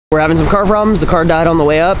We're having some car problems. The car died on the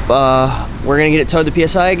way up. We're gonna get it towed to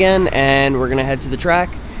PSI again, and we're gonna head to the track.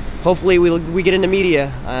 Hopefully we get into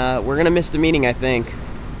media. We're gonna miss the meeting, I think.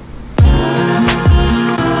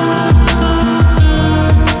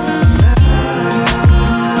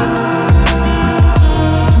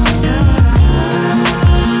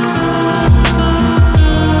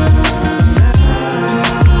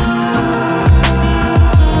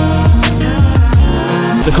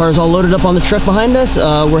 The car's all loaded up on the truck behind us.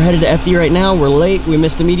 We're headed to FD right now. We're late. We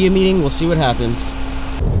missed the media meeting. We'll see what happens.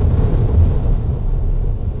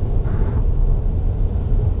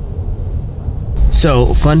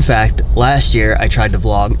 So, fun fact, last year I tried to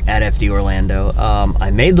vlog at FD Orlando.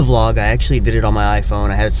 I made the vlog. I actually did it on my iPhone.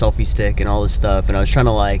 I had a selfie stick and all this stuff, and I was trying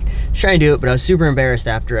to do it, but I was super embarrassed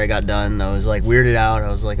after I got done. I was like weirded out.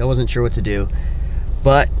 I wasn't sure what to do,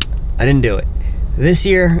 but I didn't do it. This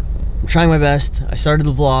year, I'm trying my best. I started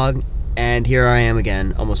the vlog, and here I am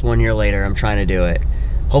again, almost 1 year later. I'm trying to do it.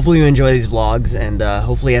 Hopefully you enjoy these vlogs, and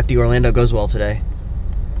hopefully FD Orlando goes well today.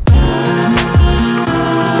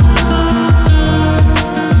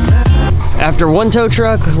 After one tow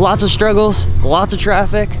truck, lots of struggles, lots of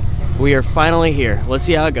traffic, we are finally here. Let's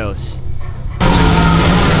see how it goes.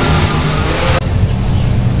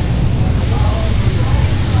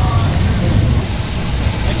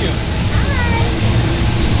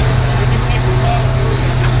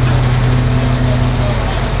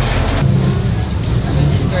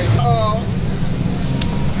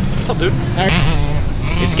 What's up, dude?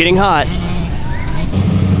 It's getting hot.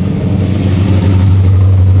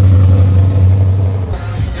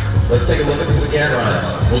 Let's take a look at this again,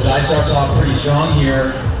 Ryan. Well, Guy starts off pretty strong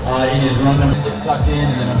here in his run. Gets sucked in,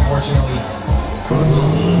 and then unfortunately...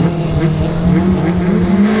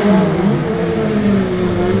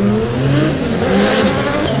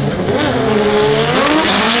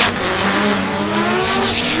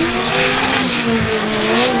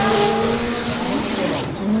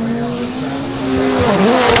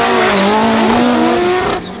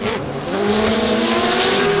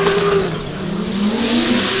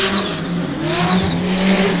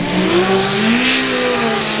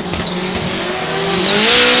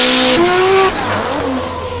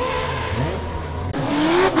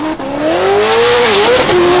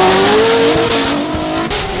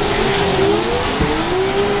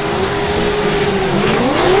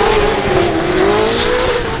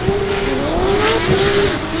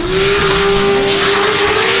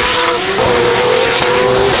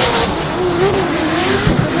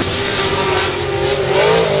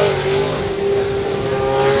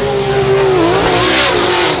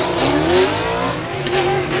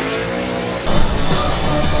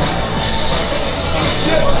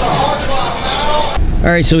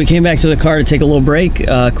 Alright, so we came back to the car to take a little break,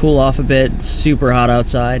 cool off a bit. It's super hot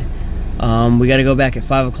outside. We got to go back at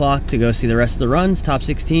 5 o'clock to go see the rest of the runs, top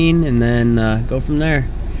 16, and then go from there.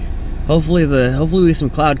 Hopefully we get some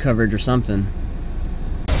cloud coverage or something.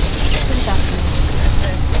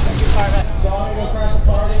 So I'm gonna go crash the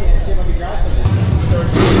party and see if I can drive something.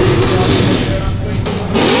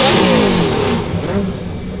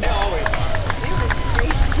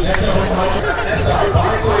 That's our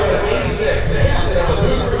 586.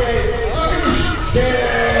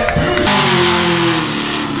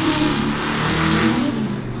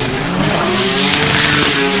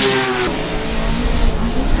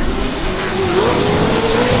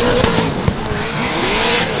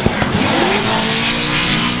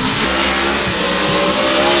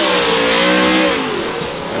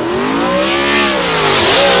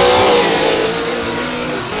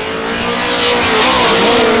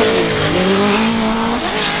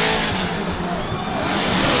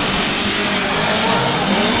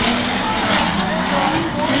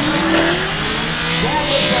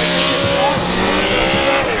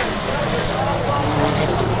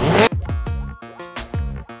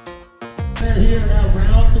 They're here at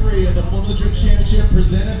round 3 of the Formula Drift Championship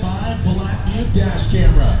presented by Black Butte Dash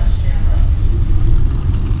Cameras.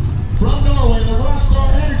 From Norway, the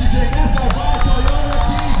Rockstar Energy Drink SR5 Toyota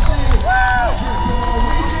TC.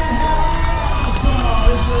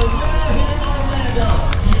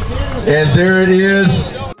 And there it is.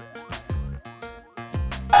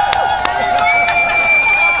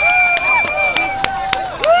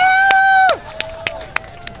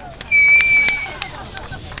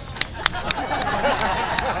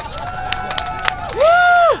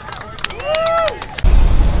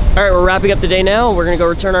 Alright, we're wrapping up the day now. We're gonna go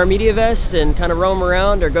return our media vest and kind of roam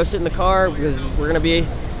around or go sit in the car because we're gonna be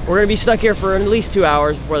stuck here for at least 2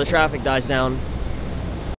 hours before the traffic dies down.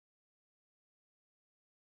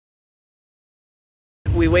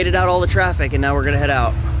 We waited out all the traffic and now we're gonna head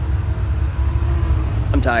out.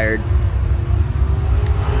 I'm tired.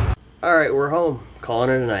 All right, we're home. Calling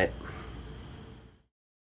it a night.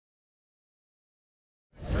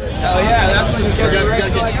 Hell yeah, that's what's good.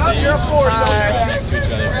 You're a force. Next to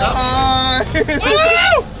each other.